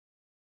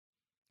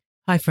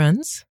Hi,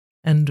 friends,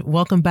 and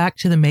welcome back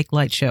to the Make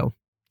Light Show.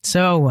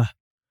 So,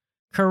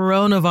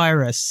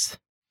 coronavirus.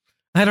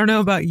 I don't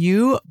know about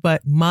you,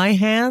 but my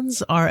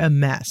hands are a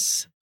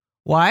mess.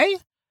 Why?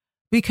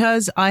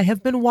 Because I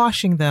have been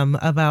washing them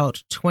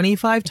about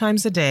 25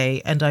 times a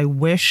day, and I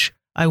wish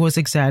I was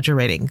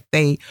exaggerating.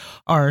 They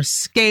are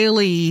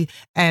scaly,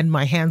 and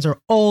my hands are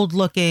old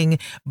looking,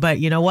 but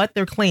you know what?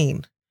 They're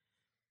clean.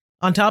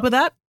 On top of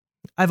that,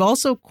 I've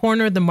also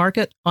cornered the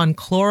market on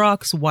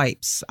Clorox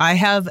wipes. I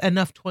have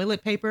enough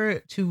toilet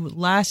paper to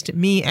last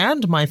me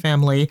and my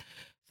family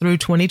through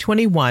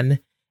 2021.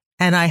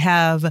 And I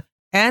have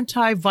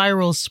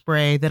antiviral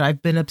spray that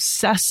I've been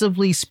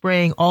obsessively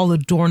spraying all the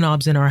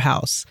doorknobs in our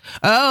house.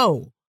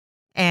 Oh,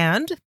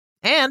 and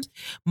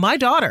my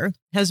daughter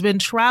has been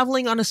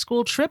traveling on a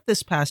school trip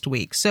this past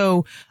week.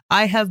 So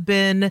I have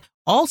been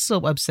also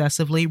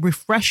obsessively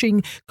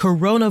refreshing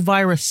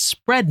coronavirus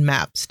spread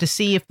maps to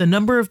see if the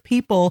number of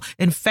people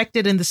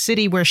infected in the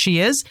city where she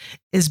is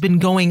has been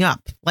going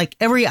up. Like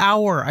every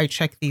hour I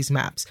check these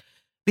maps,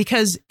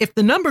 because if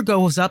the number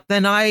goes up,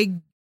 then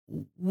I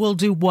will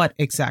do what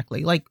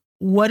exactly? Like,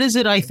 what is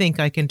it I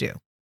think I can do?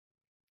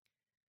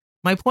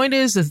 My point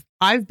is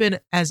I've been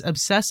as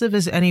obsessive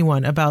as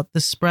anyone about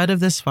the spread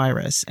of this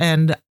virus.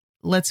 And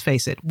let's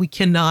face it, we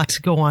cannot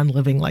go on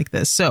living like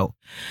this. So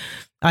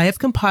I have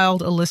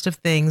compiled a list of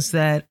things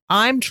that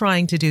I'm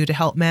trying to do to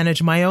help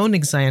manage my own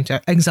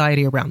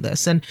anxiety around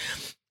this. And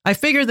I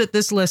figure that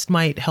this list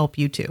might help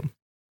you too.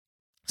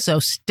 So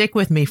stick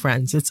with me,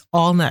 friends. It's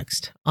all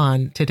next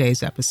on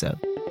today's episode.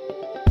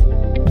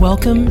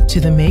 Welcome to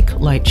the Make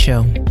Light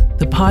Show,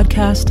 the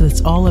podcast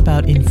that's all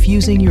about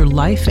infusing your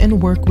life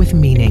and work with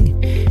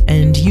meaning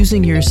and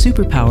using your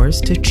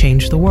superpowers to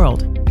change the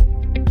world.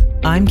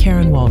 I'm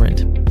Karen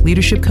Walrond,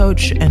 leadership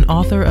coach and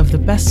author of the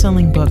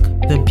best-selling book,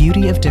 The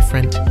Beauty of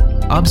Different: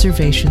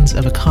 Observations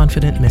of a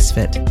Confident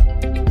Misfit.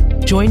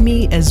 Join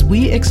me as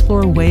we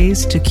explore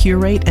ways to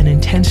curate an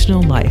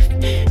intentional life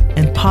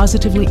and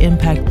positively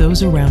impact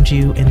those around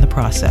you in the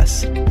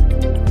process.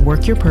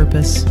 Work your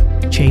purpose,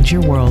 change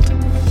your world,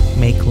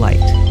 make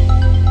light.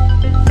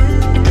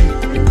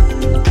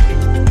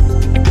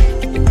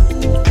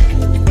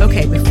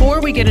 Okay,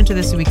 before we get into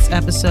this week's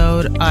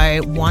episode,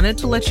 I wanted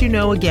to let you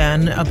know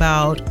again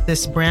about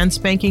this brand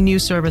spanking new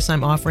service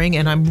I'm offering,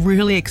 and I'm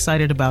really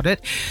excited about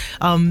it.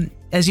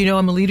 As you know,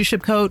 I'm a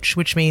leadership coach,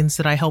 which means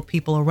that I help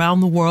people around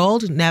the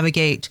world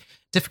navigate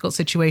difficult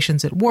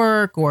situations at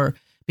work or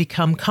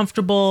become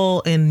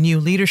comfortable in new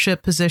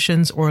leadership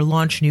positions or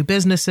launch new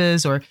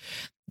businesses or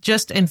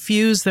just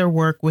infuse their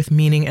work with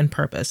meaning and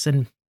purpose.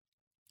 And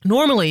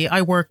normally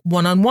I work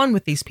one-on-one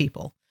with these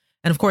people.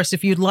 And of course,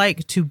 if you'd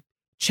like to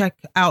check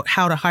out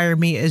how to hire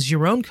me as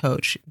your own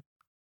coach,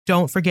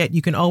 don't forget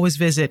you can always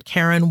visit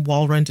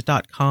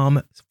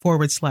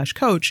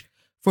KarenWalrond.com/coach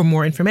for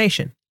more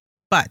information.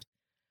 But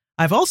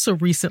I've also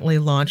recently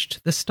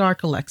launched the Star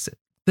Collective,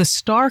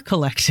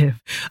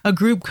 a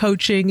group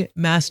coaching,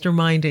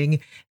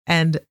 masterminding,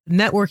 and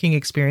networking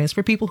experience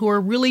for people who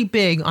are really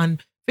big on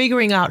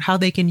figuring out how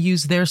they can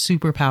use their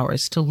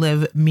superpowers to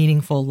live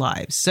meaningful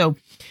lives. So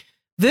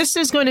this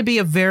is going to be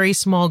a very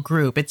small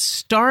group. It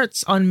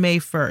starts on May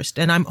 1st,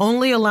 and I'm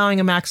only allowing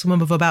a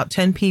maximum of about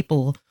 10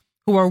 people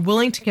who are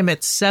willing to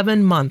commit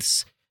 7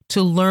 months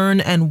to learn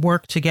and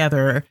work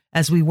together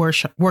as we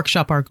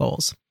workshop our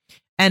goals.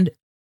 And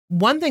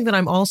one thing that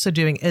I'm also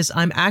doing is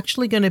I'm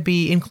actually going to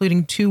be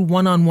including 2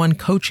 one-on-one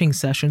coaching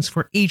sessions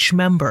for each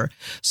member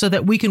so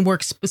that we can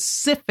work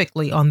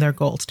specifically on their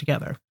goals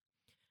together.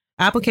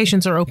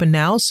 Applications are open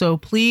now, so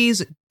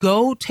please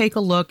go take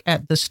a look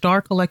at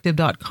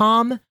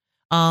thestarcollective.com,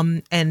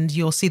 and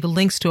you'll see the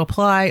links to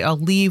apply. I'll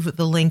leave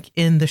the link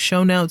in the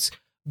show notes.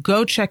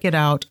 Go check it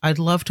out. I'd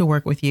love to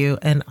work with you,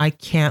 and I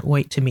can't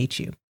wait to meet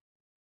you.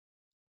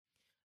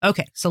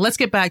 Okay, so let's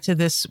get back to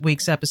this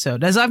week's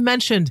episode. As I've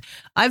mentioned,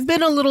 I've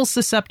been a little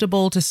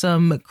susceptible to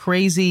some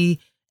crazy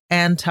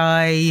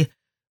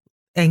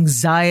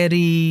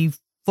anti-anxiety,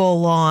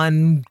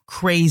 full-on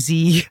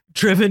crazy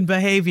driven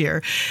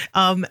behavior.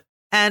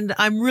 And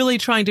I'm really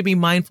trying to be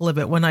mindful of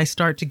it when I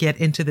start to get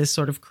into this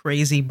sort of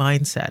crazy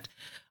mindset.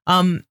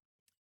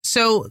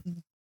 So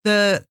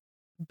the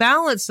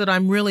balance that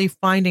I'm really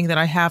finding that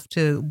I have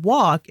to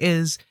walk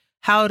is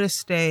how to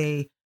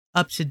stay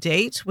up to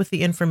date with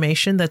the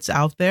information that's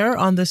out there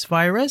on this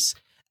virus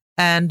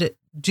and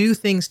do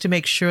things to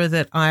make sure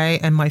that I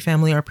and my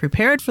family are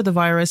prepared for the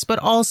virus, but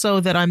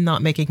also that I'm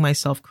not making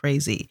myself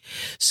crazy.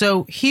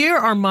 So here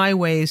are my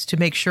ways to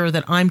make sure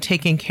that I'm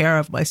taking care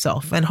of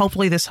myself, and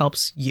hopefully this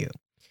helps you.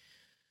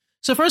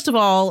 So first of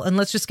all, and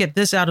let's just get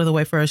this out of the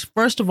way first.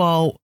 First of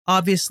all,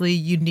 obviously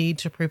you need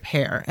to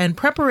prepare, and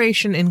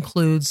preparation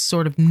includes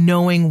sort of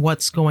knowing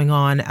what's going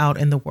on out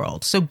in the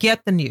world. So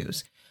get the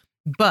news,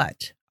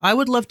 but I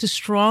would love to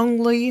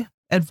strongly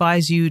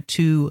advise you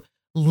to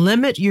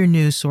limit your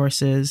news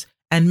sources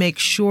and make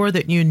sure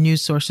that your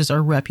news sources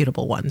are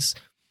reputable ones.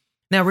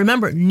 Now,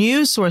 remember,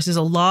 news sources,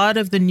 a lot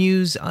of the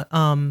news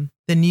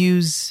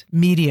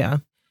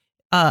media,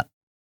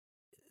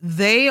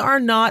 they are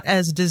not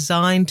as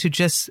designed to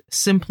just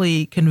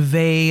simply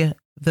convey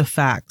the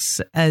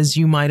facts as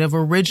you might have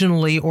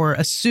originally or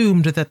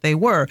assumed that they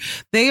were.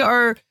 They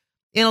are,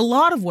 in a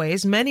lot of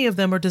ways, many of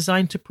them are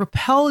designed to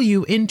propel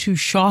you into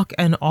shock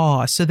and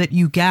awe so that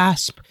you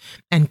gasp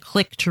and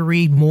click to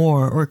read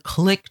more or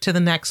click to the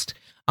next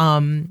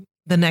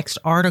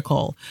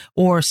article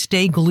or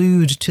stay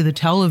glued to the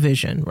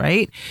television,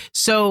 right?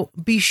 So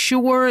be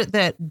sure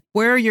that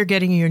where you're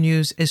getting your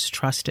news is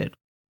trusted.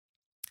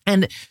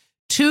 And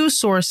two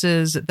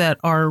sources that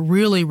are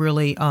really,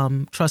 really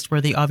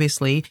trustworthy,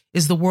 obviously,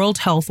 is the World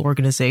Health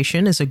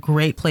Organization is a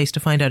great place to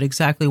find out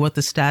exactly what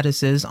the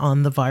status is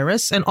on the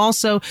virus. And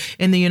also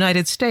in the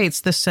United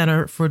States, the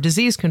Center for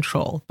Disease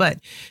Control. But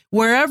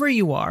wherever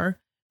you are,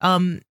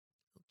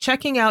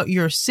 checking out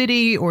your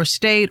city or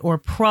state or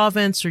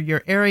province or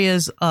your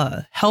area's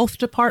health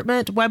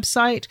department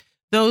website,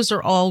 those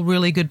are all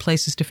really good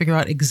places to figure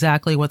out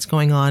exactly what's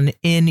going on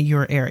in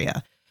your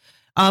area.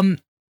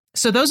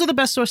 So those are the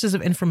best sources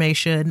of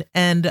information,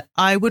 and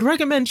I would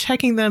recommend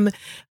checking them,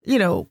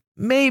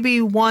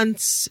 maybe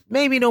once,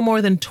 maybe no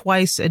more than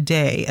twice a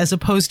day, as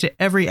opposed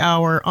to every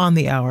hour on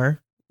the hour,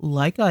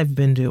 like I've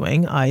been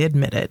doing, I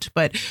admit it.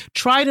 But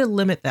try to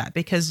limit that,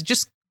 because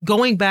just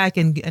going back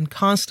and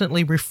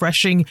constantly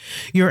refreshing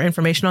your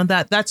information on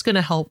that's going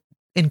to help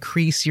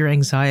increase your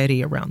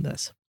anxiety around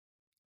this.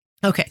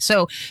 Okay,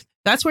 so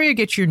that's where you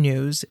get your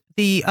news.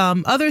 The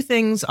other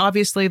things,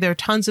 obviously, there are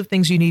tons of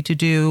things you need to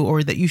do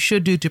or that you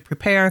should do to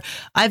prepare.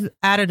 I've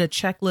added a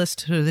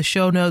checklist to the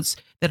show notes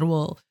that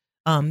will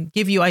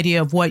give you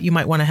idea of what you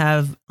might want to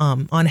have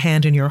on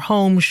hand in your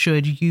home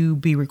should you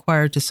be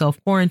required to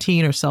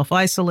self-quarantine or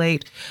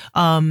self-isolate.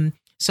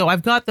 So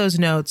I've got those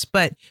notes,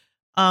 but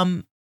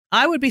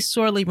I would be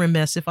sorely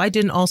remiss if I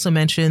didn't also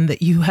mention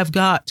that you have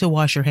got to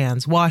wash your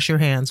hands.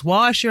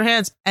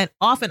 And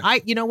often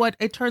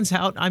it turns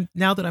out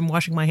now that I'm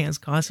washing my hands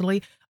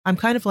constantly, I'm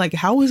kind of like,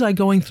 how was I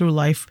going through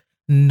life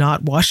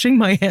not washing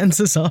my hands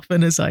as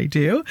often as I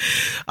do?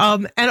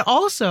 And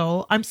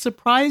also I'm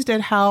surprised at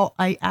how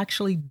I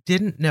actually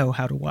didn't know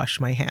how to wash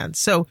my hands.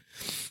 So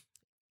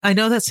I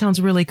know that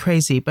sounds really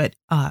crazy, but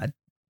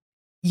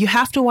you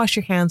have to wash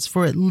your hands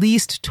for at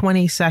least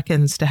 20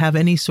 seconds to have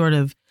any sort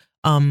of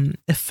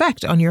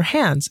effect on your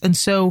hands. And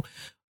so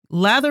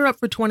lather up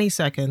for 20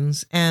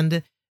 seconds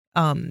and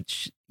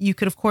you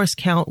could, of course,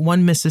 count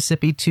 1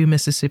 Mississippi, 2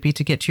 Mississippi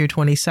to get to your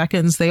 20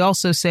 seconds. They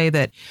also say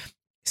that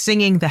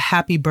singing the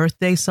happy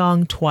birthday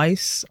song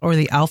twice or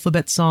the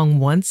alphabet song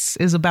once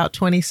is about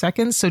 20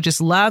 seconds. So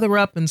just lather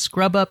up and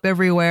scrub up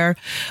everywhere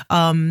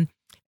and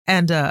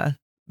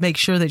make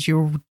sure that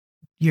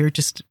you're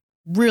just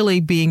really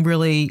being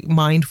really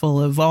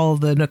mindful of all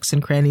the nooks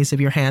and crannies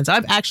of your hands.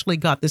 I've actually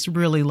got this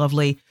really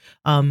lovely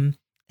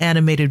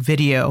animated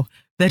video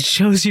that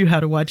shows you how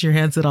to wash your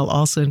hands that I'll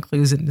also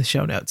include in the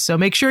show notes. So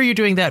make sure you're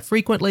doing that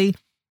frequently.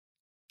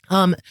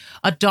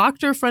 A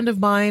doctor friend of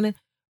mine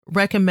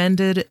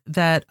recommended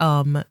that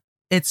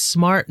it's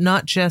smart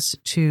not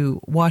just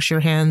to wash your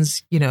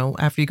hands,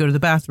 after you go to the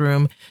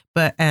bathroom,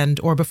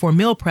 or before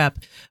meal prep.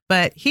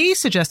 But he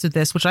suggested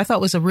this, which I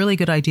thought was a really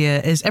good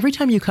idea, is every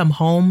time you come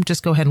home,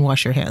 just go ahead and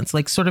wash your hands.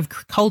 Like sort of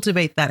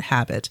cultivate that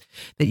habit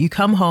that you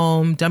come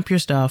home, dump your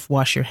stuff,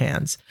 wash your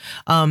hands.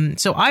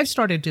 So I've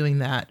started doing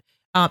that.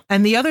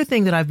 And the other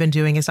thing that I've been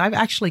doing is I've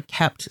actually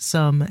kept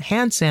some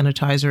hand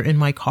sanitizer in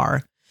my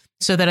car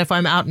so that if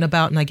I'm out and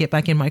about and I get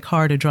back in my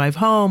car to drive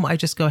home, I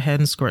just go ahead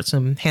and squirt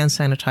some hand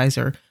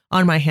sanitizer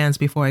on my hands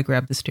before I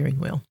grab the steering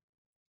wheel.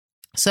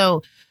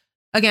 So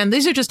again,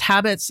 these are just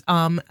habits.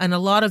 And a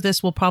lot of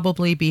this will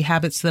probably be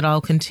habits that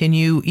I'll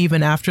continue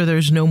even after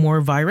there's no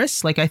more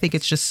virus. Like I think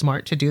it's just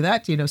smart to do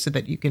that, so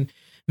that you can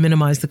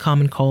minimize the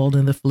common cold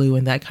and the flu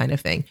and that kind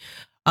of thing.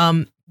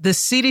 The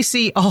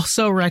CDC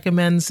also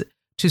recommends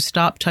to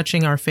stop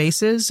touching our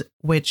faces,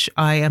 which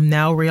I am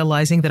now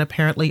realizing that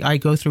apparently I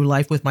go through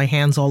life with my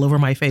hands all over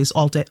my face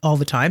all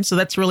the time. So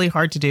that's really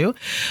hard to do.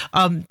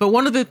 But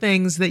one of the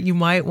things that you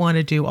might want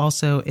to do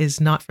also is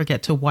not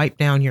forget to wipe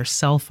down your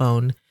cell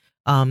phone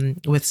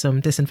with some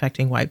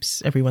disinfecting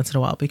wipes every once in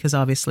a while, because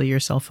obviously your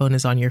cell phone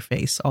is on your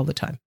face all the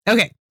time.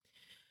 Okay.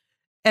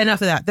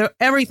 Enough of that.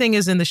 Everything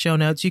is in the show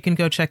notes. You can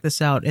go check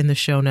this out in the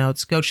show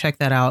notes. Go check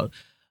that out.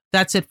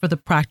 That's it for the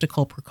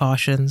practical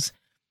precautions.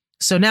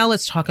 So now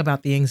let's talk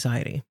about the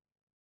anxiety.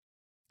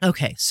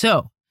 Okay,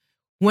 so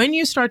when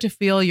you start to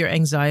feel your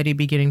anxiety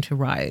beginning to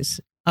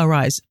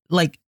arise,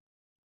 like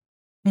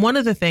one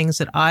of the things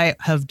that I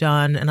have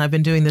done, and I've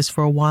been doing this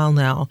for a while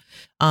now,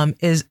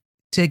 is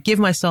to give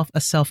myself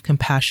a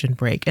self-compassion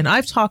break. And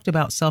I've talked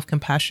about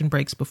self-compassion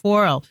breaks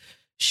before. I'll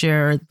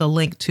share the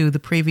link to the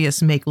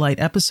previous Make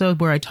Light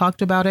episode where I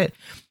talked about it.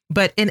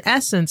 But in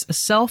essence, a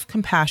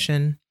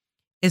self-compassion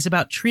is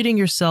about treating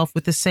yourself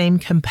with the same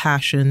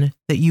compassion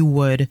that you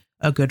would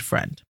a good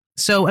friend.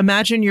 So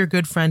imagine your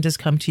good friend has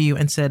come to you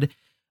and said,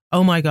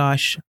 oh my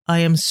gosh, I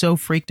am so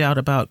freaked out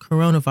about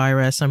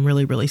coronavirus. I'm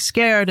really, really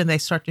scared. And they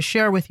start to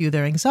share with you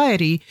their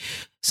anxiety.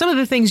 Some of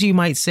the things you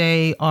might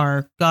say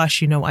are,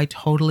 gosh, I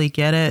totally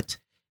get it.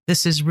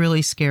 This is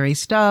really scary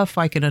stuff.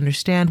 I can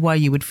understand why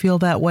you would feel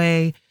that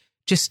way.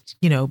 Just,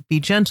 be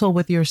gentle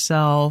with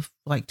yourself,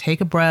 like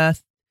take a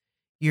breath.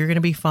 You're going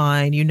to be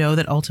fine. You know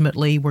that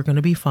ultimately we're going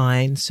to be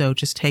fine. So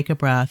just take a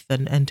breath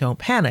and don't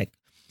panic.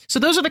 So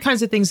those are the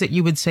kinds of things that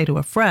you would say to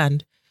a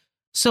friend.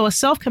 So a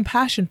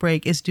self-compassion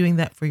break is doing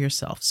that for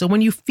yourself. So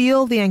when you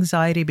feel the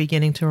anxiety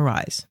beginning to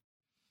arise,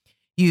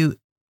 you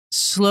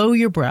slow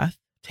your breath,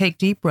 take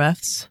deep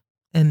breaths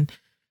and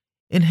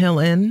inhale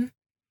in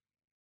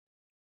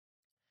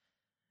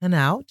and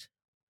out.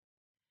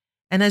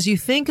 And as you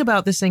think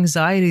about this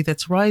anxiety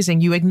that's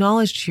rising, you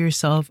acknowledge to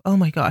yourself, oh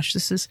my gosh,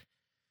 this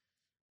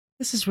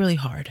is really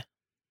hard.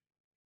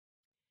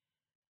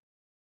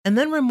 And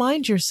then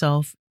remind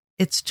yourself,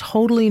 it's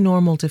totally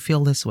normal to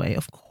feel this way.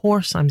 Of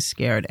course, I'm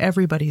scared.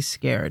 Everybody's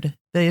scared.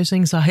 There's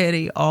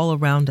anxiety all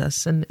around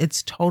us, and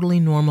it's totally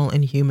normal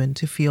and human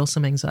to feel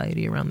some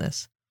anxiety around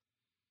this.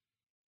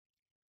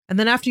 And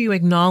then after you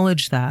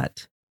acknowledge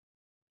that,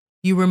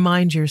 you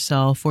remind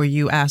yourself, or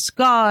you ask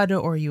God,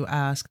 or you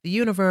ask the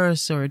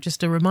universe, or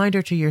just a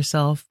reminder to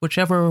yourself,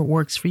 whichever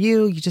works for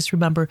you, you just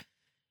remember,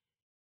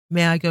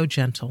 may I go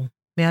gentle?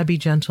 May I be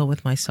gentle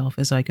with myself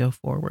as I go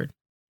forward?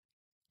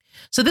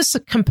 So this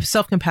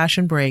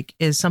self-compassion break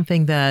is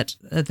something that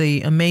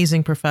the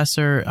amazing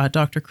professor,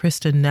 Dr.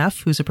 Kristin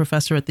Neff, who's a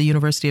professor at the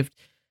University of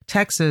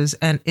Texas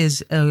and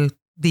is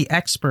the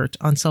expert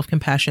on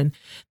self-compassion.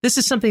 This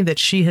is something that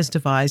she has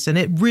devised, and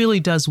it really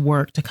does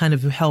work to kind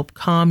of help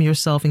calm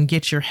yourself and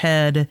get your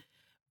head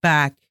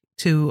back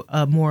to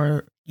a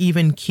more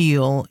even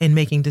keel in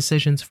making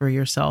decisions for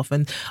yourself.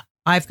 And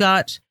I've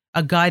got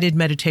a guided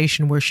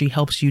meditation where she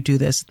helps you do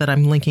this that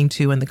I'm linking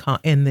to in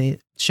the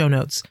show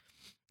notes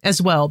as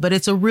well. But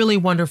it's a really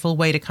wonderful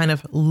way to kind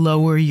of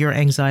lower your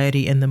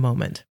anxiety in the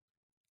moment.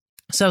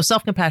 So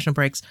self-compassion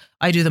breaks,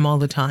 I do them all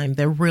the time.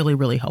 They're really,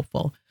 really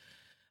helpful.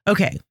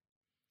 Okay.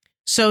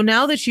 So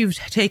now that you've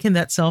taken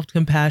that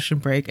self-compassion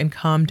break and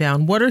calmed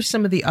down, what are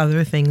some of the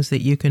other things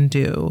that you can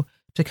do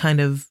to kind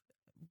of,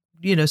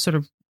 sort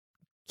of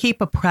keep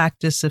a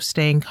practice of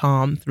staying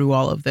calm through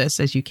all of this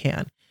as you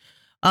can?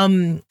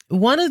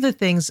 One of the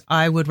things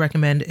I would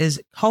recommend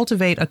is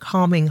cultivate a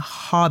calming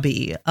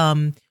hobby,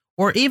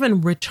 or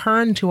even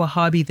return to a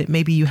hobby that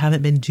maybe you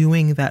haven't been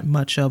doing that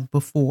much of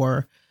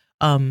before,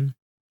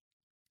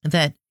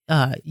 that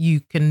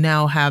you can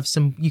now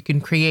you can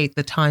create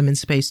the time and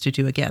space to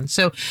do again.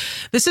 So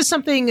this is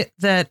something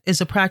that is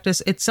a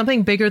practice. It's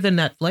something bigger than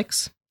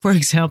Netflix, for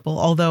example,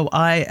 although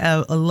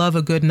I love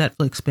a good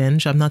Netflix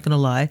binge, I'm not going to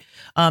lie.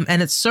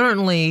 And it's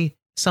certainly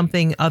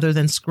something other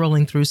than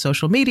scrolling through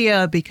social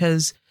media,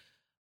 because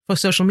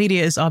social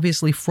media is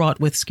obviously fraught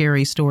with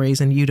scary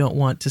stories and you don't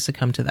want to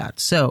succumb to that.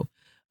 So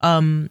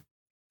I'm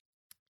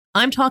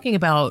talking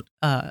about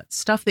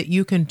stuff that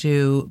you can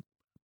do,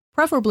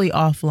 preferably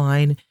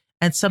offline,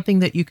 and something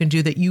that you can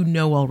do that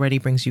already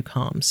brings you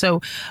calm.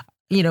 So,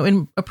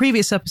 in a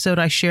previous episode,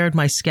 I shared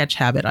my sketch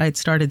habit. I had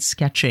started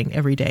sketching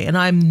every day, and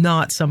I'm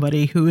not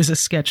somebody who is a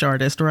sketch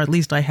artist, or at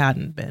least I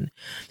hadn't been.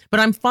 But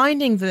I'm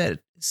finding that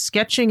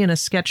sketching in a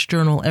sketch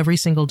journal every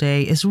single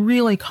day is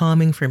really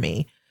calming for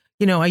me.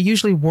 I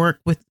usually work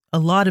with a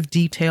lot of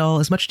detail,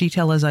 as much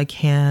detail as I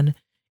can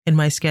in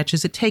my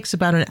sketches. It takes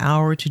about an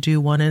hour to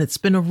do one, and it's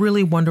been a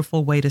really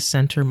wonderful way to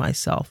center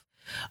myself.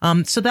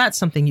 So that's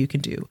something you can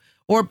do.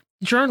 Or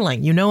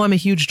journaling. I'm a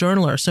huge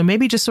journaler. So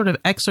maybe just sort of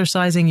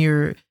exercising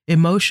your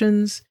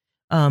emotions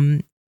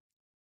in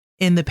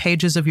the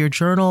pages of your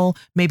journal,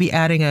 maybe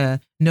adding a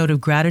note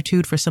of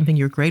gratitude for something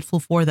you're grateful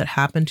for that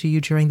happened to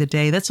you during the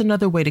day. That's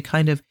another way to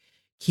kind of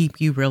keep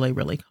you really,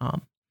 really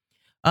calm.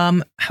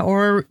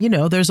 Or,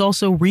 there's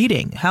also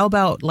reading. How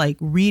about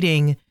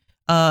reading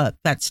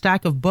that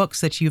stack of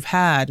books that you've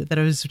had that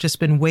has just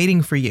been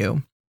waiting for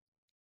you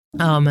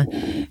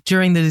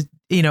during the,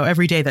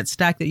 every day, that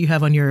stack that you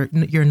have on your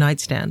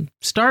nightstand.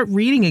 Start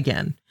reading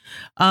again.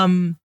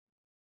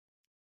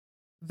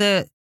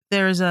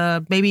 There's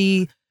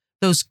maybe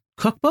those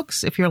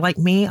cookbooks. If you're like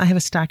me, I have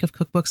a stack of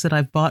cookbooks that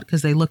I've bought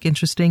because they look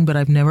interesting, but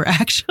I've never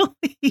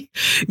actually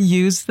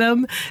used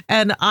them.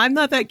 And I'm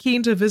not that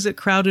keen to visit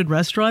crowded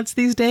restaurants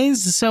these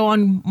days. So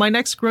on my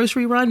next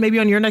grocery run, maybe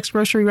on your next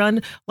grocery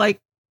run,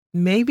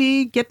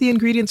 maybe get the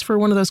ingredients for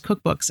one of those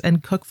cookbooks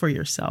and cook for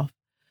yourself.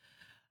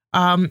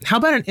 How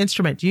about an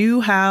instrument? Do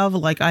you have,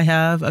 I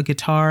have, a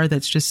guitar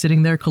that's just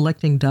sitting there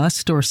collecting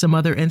dust, or some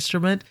other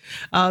instrument?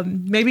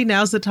 Maybe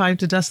now's the time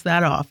to dust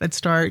that off and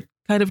start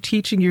kind of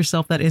teaching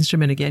yourself that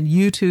instrument again.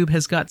 YouTube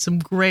has got some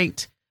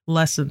great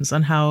lessons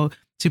on how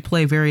to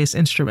play various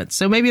instruments.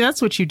 So maybe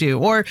that's what you do.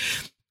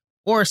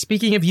 Or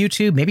speaking of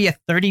YouTube, maybe a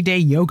 30-day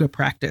yoga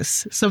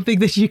practice, something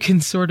that you can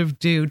sort of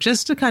do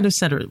just to kind of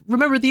center.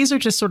 Remember, these are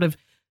just sort of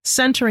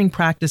centering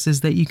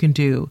practices that you can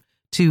do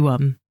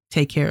to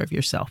take care of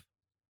yourself.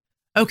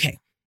 Okay.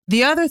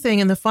 The other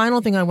thing, and the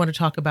final thing I want to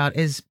talk about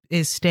is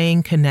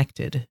staying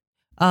connected.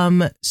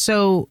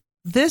 So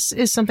this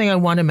is something I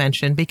want to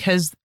mention,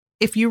 because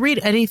if you read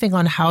anything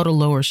on how to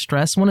lower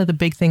stress, one of the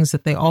big things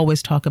that they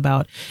always talk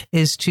about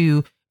is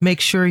to make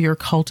sure you're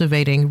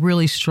cultivating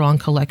really strong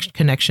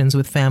connections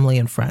with family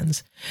and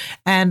friends.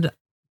 And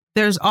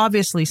there's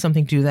obviously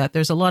something to that.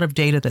 There's a lot of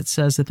data that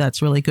says that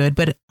that's really good,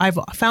 but I've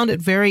found it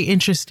very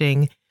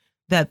interesting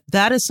that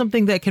that is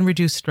something that can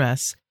reduce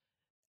stress.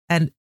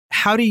 And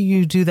how do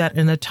you do that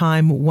in a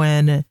time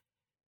when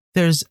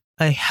there's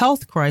a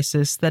health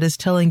crisis that is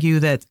telling you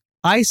that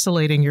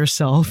isolating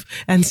yourself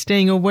and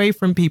staying away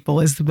from people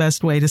is the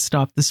best way to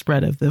stop the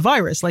spread of the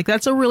virus? Like,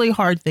 that's a really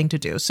hard thing to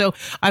do. So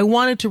I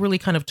wanted to really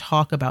kind of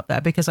talk about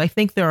that because I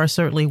think there are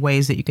certainly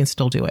ways that you can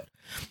still do it.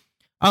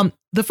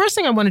 The first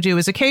thing I want to do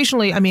is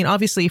occasionally, I mean,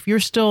 obviously, if you're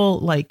still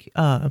like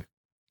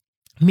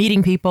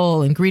meeting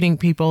people and greeting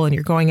people and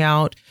you're going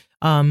out,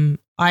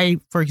 I,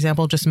 for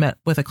example, just met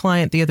with a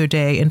client the other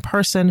day in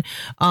person.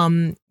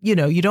 You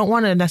know, you don't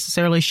want to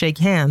necessarily shake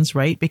hands,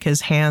 right?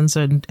 Because hands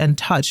and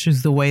touch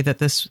is the way that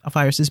this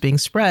virus is being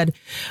spread.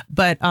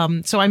 But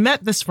so I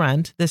met this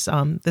friend, this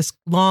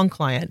long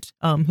client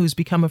who's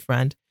become a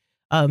friend,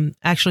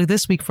 actually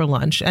this week for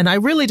lunch. And I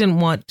really didn't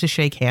want to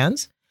shake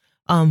hands.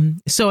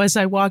 So as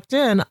I walked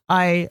in,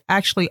 I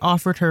actually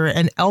offered her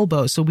an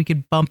elbow so we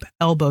could bump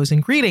elbows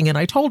in greeting. And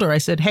I told her, I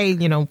said, hey,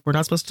 you know, we're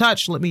not supposed to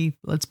touch.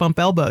 Let's bump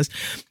elbows.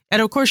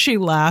 And of course she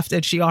laughed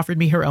and she offered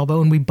me her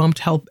elbow and we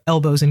bumped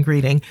elbows in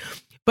greeting.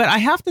 But I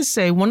have to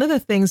say, one of the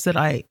things that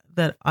I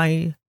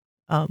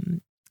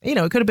you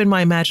know, it could have been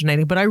my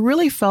imagining, but I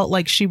really felt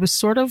like she was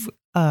sort of,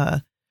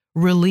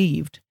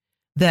 relieved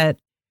that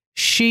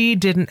she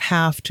didn't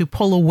have to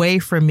pull away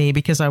from me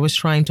because I was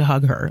trying to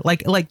hug her.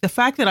 Like the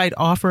fact that I'd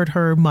offered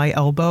her my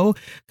elbow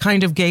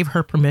kind of gave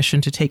her permission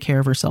to take care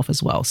of herself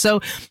as well.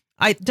 So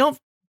I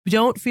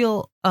don't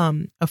feel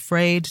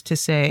afraid to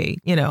say,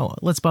 you know,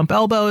 let's bump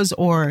elbows,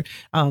 or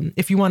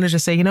if you wanted to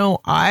say, you know,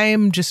 I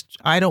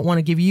don't want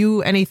to give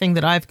you anything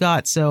that I've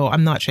got, so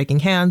I'm not shaking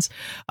hands.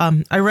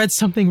 I read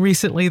something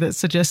recently that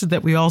suggested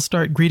that we all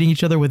start greeting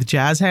each other with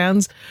jazz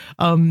hands.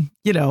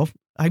 You know,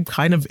 I'm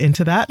kind of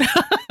into that.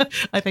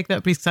 I think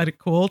that'd be kind of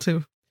cool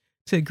to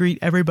greet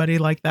everybody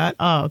like that.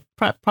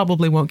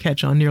 Probably won't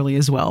catch on nearly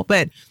as well,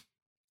 but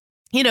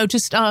you know,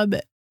 just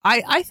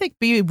I think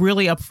be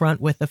really upfront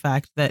with the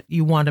fact that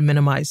you want to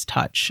minimize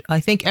touch.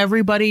 I think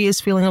everybody is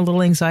feeling a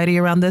little anxiety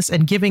around this,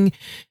 and giving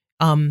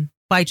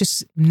by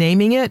just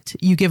naming it,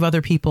 you give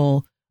other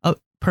people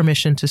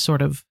permission to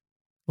sort of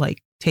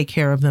like take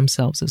care of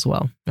themselves as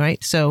well,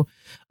 right? So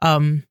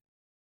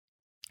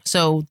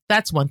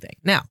that's one thing.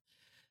 Now,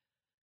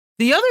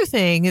 the other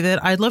thing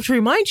that I'd love to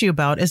remind you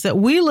about is that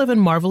we live in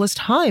marvelous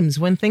times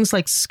when things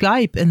like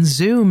Skype and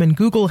Zoom and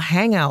Google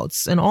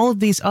Hangouts and all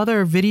of these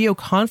other video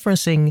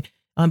conferencing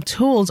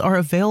tools are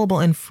available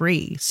and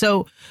free.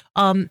 So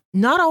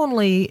not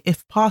only,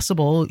 if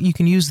possible, you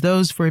can use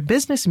those for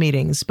business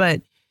meetings,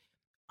 but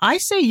I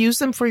say use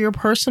them for your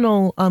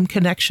personal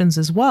connections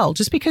as well.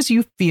 Just because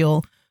you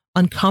feel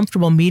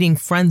uncomfortable meeting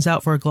friends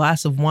out for a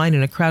glass of wine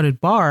in a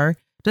crowded bar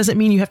doesn't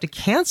mean you have to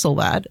cancel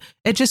that.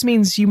 It just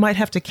means you might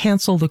have to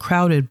cancel the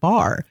crowded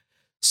bar.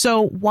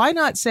 So why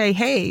not say,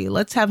 hey,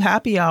 let's have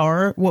happy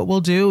hour. What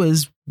we'll do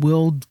is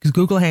we'll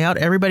Google Hangout.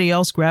 Everybody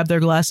else grab their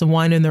glass of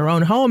wine in their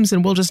own homes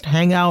and we'll just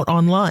hang out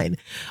online.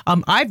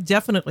 I've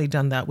definitely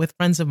done that with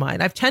friends of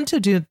mine. I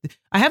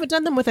haven't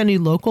done them with any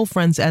local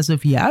friends as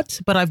of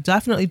yet, but I've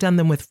definitely done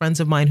them with friends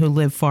of mine who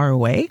live far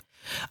away.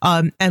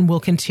 And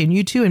will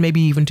continue to, and maybe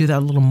even do that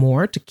a little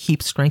more to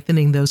keep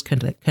strengthening those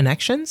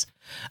connections.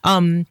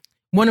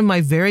 One of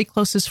my very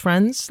closest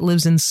friends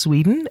lives in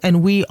Sweden,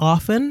 and we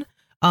often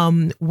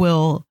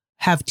will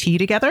have tea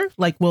together.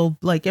 Like for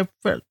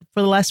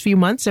the last few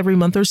months, every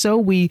month or so,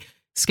 we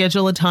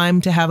schedule a time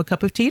to have a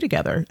cup of tea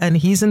together. And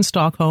he's in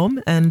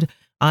Stockholm and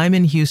I'm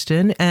in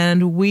Houston,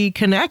 and we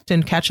connect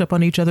and catch up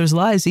on each other's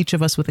lives, each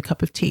of us with a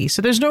cup of tea.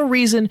 So there's no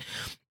reason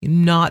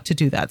not to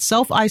do that.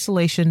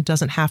 Self-isolation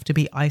doesn't have to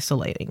be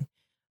isolating.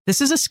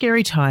 This is a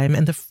scary time,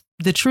 and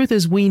the truth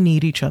is we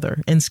need each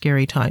other in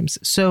scary times.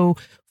 So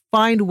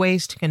find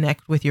ways to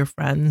connect with your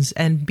friends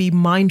and be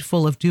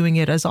mindful of doing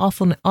it as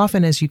often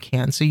as you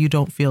can so you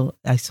don't feel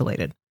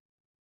isolated.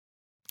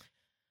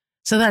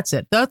 So that's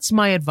it. That's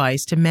my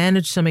advice to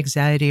manage some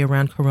anxiety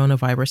around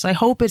coronavirus. I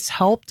hope it's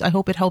helped. I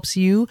hope it helps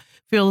you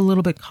feel a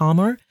little bit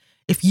calmer.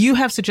 If you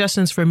have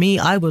suggestions for me,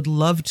 I would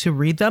love to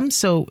read them.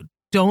 So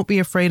don't be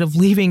afraid of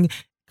leaving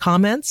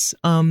comments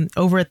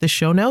over at the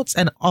show notes.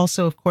 And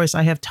also, of course,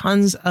 I have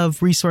tons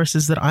of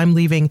resources that I'm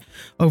leaving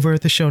over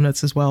at the show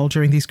notes as well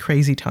during these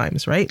crazy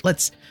times, right?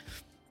 Let's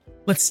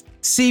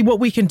see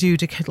what we can do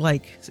to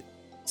like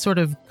sort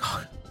of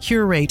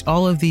curate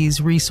all of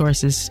these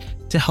resources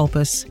to help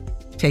us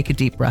take a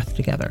deep breath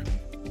together.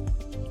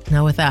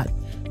 Now with that,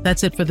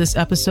 that's it for this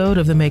episode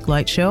of The Make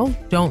Light Show.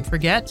 Don't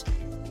forget,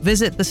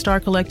 visit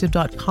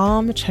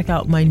thestarcollective.com, check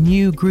out my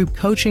new group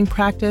coaching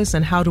practice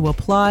and how to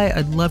apply.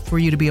 I'd love for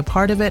you to be a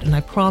part of it. And I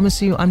promise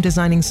you, I'm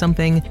designing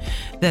something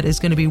that is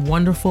going to be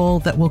wonderful,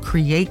 that will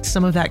create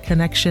some of that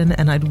connection.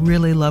 And I'd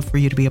really love for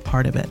you to be a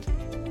part of it.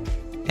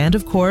 And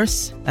of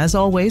course, as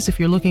always, if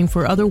you're looking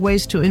for other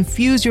ways to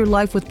infuse your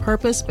life with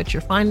purpose, but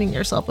you're finding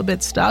yourself a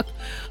bit stuck,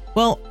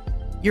 well,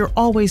 You're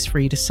always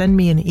free to send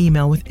me an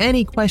email with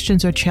any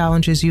questions or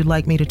challenges you'd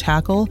like me to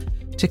tackle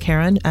to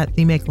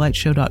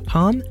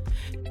Karen@TheMakeLightShow.com.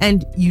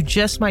 And you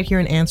just might hear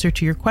an answer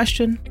to your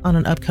question on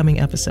an upcoming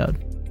episode.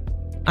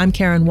 I'm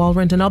Karen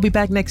Walrond, and I'll be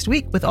back next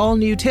week with all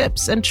new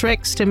tips and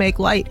tricks to make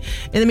light.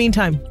 In the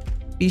meantime,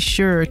 be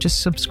sure to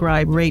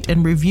subscribe, rate,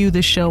 and review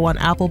the show on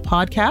Apple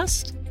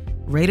Podcasts,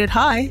 rate it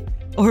high,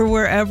 or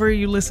wherever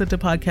you listen to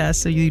podcasts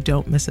so you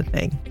don't miss a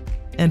thing.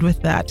 And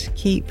with that,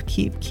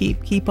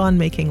 keep on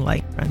making light.